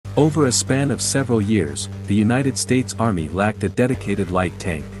Over a span of several years, the United States Army lacked a dedicated light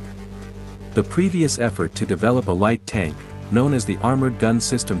tank. The previous effort to develop a light tank, known as the Armored Gun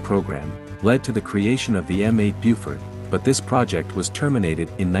System Program, led to the creation of the M8 Buford, but this project was terminated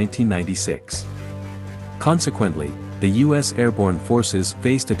in 1996. Consequently, the U.S. Airborne Forces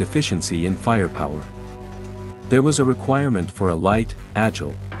faced a deficiency in firepower. There was a requirement for a light,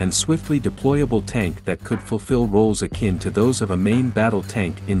 agile, and swiftly deployable tank that could fulfill roles akin to those of a main battle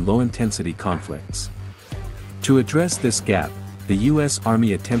tank in low-intensity conflicts. To address this gap, the U.S.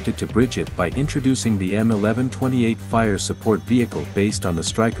 Army attempted to bridge it by introducing the M1128 Fire Support Vehicle based on the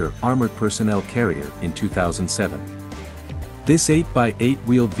Stryker Armored Personnel Carrier in 2007. This 8x8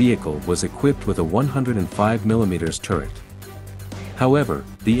 wheeled vehicle was equipped with a 105mm turret. However,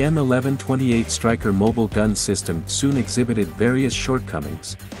 the M1128 Stryker mobile gun system soon exhibited various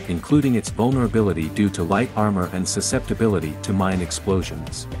shortcomings, including its vulnerability due to light armor and susceptibility to mine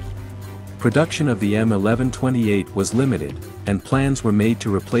explosions. Production of the M1128 was limited, and plans were made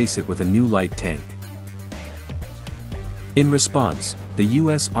to replace it with a new light tank. In response, the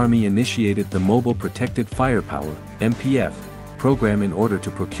U.S. Army initiated the Mobile Protected Firepower (MPF) program in order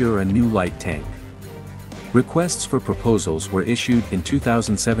to procure a new light tank. Requests for proposals were issued in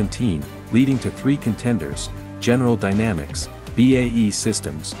 2017, leading to 3 contenders: General Dynamics, BAE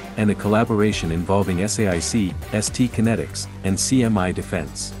Systems, and a collaboration involving SAIC, ST Kinetics, and CMI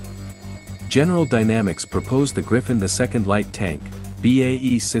Defense. General Dynamics proposed the Griffin II light tank,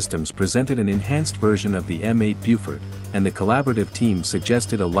 BAE Systems presented an enhanced version of the M8 Buford, and the collaborative team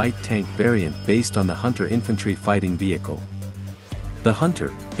suggested a light tank variant based on the Hunter infantry fighting vehicle. The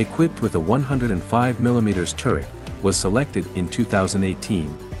Hunter, equipped with a 105mm turret, was selected in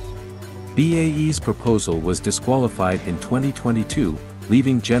 2018. BAE's proposal was disqualified in 2022,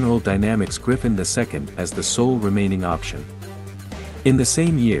 leaving General Dynamics Griffin II as the sole remaining option. In the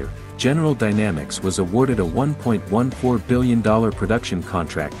same year, General Dynamics was awarded a $1.14 billion production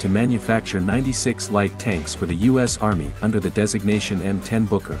contract to manufacture 96 light tanks for the U.S. Army under the designation M10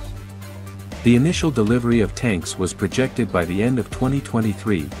 Booker. The initial delivery of tanks was projected by the end of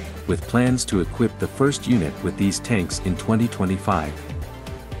 2023, with plans to equip the first unit with these tanks in 2025.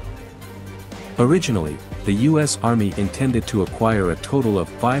 Originally, the U.S. Army intended to acquire a total of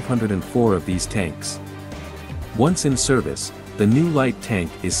 504 of these tanks. Once in service, the new light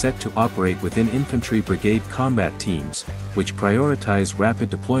tank is set to operate within infantry brigade combat teams, which prioritize rapid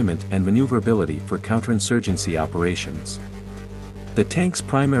deployment and maneuverability for counterinsurgency operations. The tank's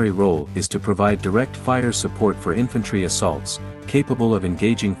primary role is to provide direct fire support for infantry assaults, capable of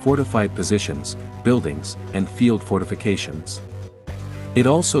engaging fortified positions, buildings, and field fortifications. It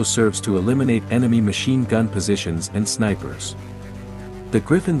also serves to eliminate enemy machine gun positions and snipers. The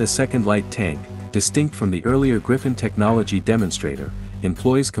Griffin II light tank, distinct from the earlier Griffin technology demonstrator,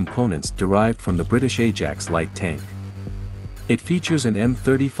 employs components derived from the British Ajax light tank. It features an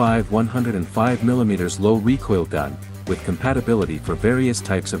M35 105mm low recoil gun, with compatibility for various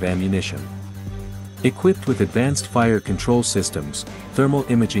types of ammunition. Equipped with advanced fire control systems, thermal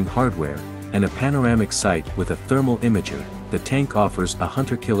imaging hardware, and a panoramic sight with a thermal imager, the tank offers a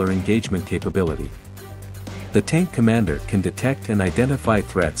hunter-killer engagement capability. The tank commander can detect and identify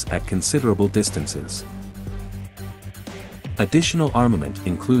threats at considerable distances. Additional armament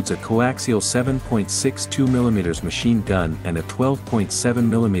includes a coaxial 7.62mm machine gun and a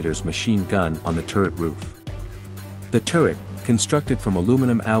 12.7mm machine gun on the turret roof. The turret, constructed from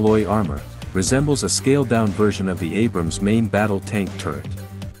aluminum alloy armor, resembles a scaled-down version of the Abrams main battle tank turret.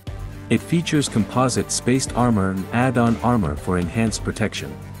 It features composite spaced armor and add-on armor for enhanced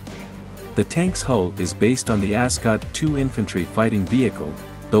protection. The tank's hull is based on the Ascot II infantry fighting vehicle,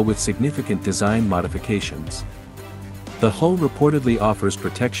 though with significant design modifications. The hull reportedly offers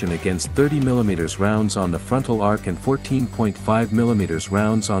protection against 30mm rounds on the frontal arc and 14.5mm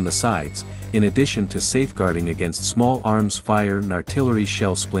rounds on the sides, in addition to safeguarding against small arms fire and artillery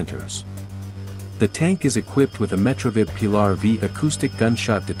shell splinters. The tank is equipped with a Metrovib Pilar V acoustic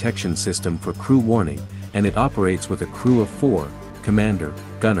gunshot detection system for crew warning, and it operates with a crew of 4, commander,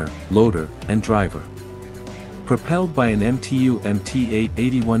 gunner, loader, and driver. Propelled by an MTU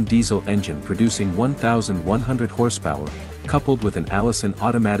MT881 diesel engine producing 1,100 horsepower, coupled with an Allison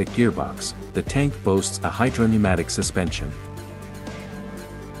automatic gearbox, the tank boasts a hydropneumatic suspension.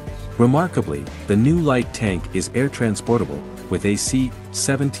 Remarkably, the new light tank is air transportable, with a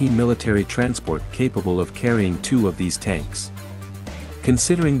C-17 military transport capable of carrying 2 of these tanks.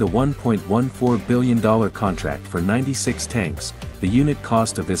 Considering the $1.14 billion contract for 96 tanks, the unit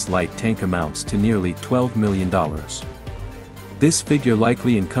cost of this light tank amounts to nearly $12 million. This figure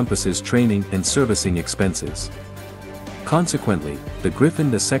likely encompasses training and servicing expenses. Consequently, the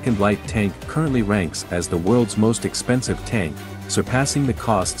Griffin II light tank currently ranks as the world's most expensive tank, surpassing the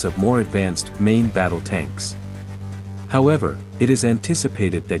costs of more advanced main battle tanks. However, it is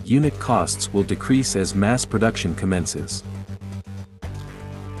anticipated that unit costs will decrease as mass production commences.